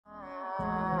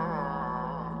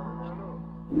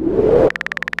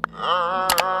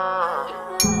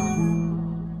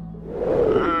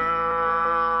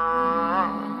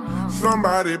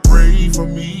Somebody pray for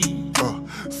me.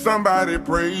 Somebody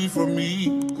pray for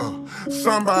me.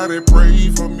 Somebody pray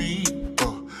for me.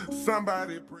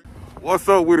 Somebody pray. What's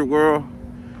up with it, world?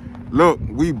 Look,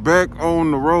 we back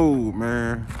on the road,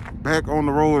 man. Back on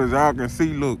the road, as y'all can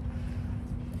see. Look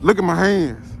at my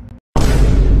hands.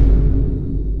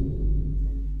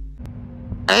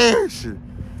 Ashy.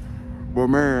 But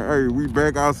man, hey, we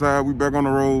back outside. We back on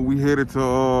the road. We headed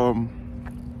to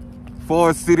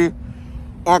Forrest City,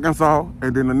 Arkansas,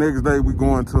 and then the next day we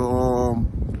going to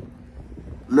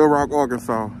Little Rock,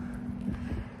 Arkansas.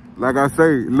 Like I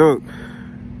say, look,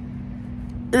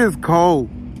 it's cold.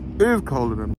 It's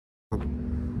colder than.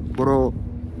 But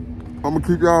I'm gonna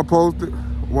keep y'all posted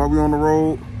while we on the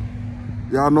road.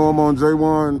 Y'all know I'm on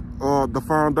Jwonn, the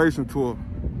Foundation tour.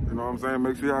 You know what I'm saying?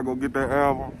 Make sure y'all go get that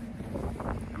album.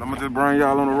 And I'm gonna just bring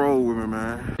y'all on the road with me,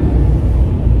 man.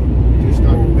 Just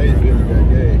started basically that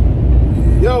game.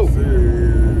 Yo!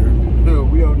 No,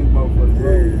 we on this motherfucker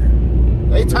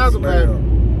road. They times about it,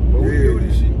 but we do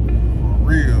this shit. For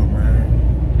real, man.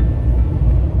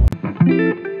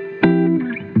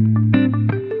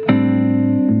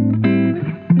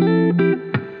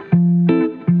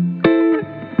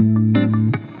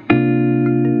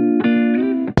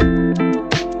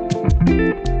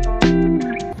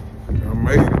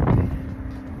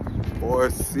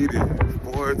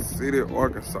 Forrest City,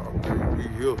 Arkansas, man. We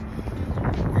here.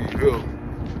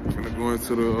 Gonna go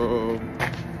into the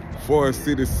Forrest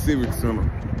City Civic Center.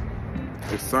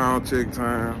 It's sound check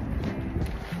time.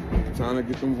 Trying to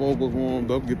get them vocals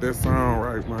warmed up, get that sound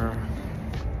right, man.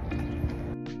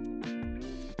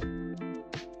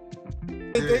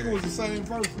 I think it was the same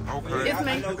person. Okay. It's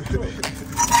me.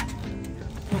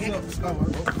 What's up?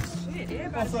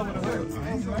 What's up with the hood?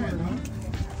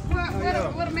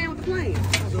 What a man with the plan?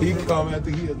 He can call me after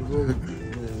he hit the road.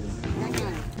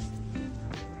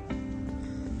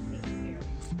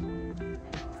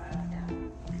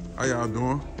 How y'all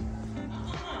doing?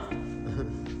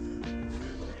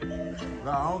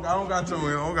 Nah, I don't got your in.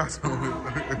 I don't got your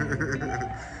in.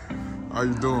 How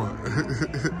you doing?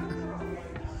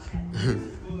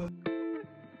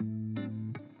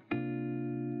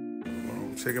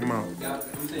 Check him out.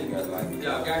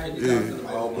 Yeah.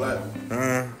 All black.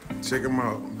 Check him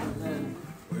out.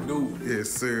 Yes,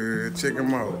 sir. Check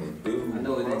him out.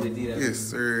 Yes,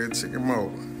 sir. Check him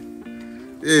out.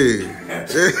 Yeah.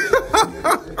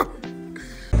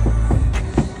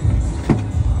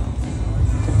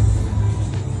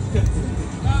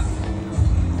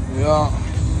 Yeah.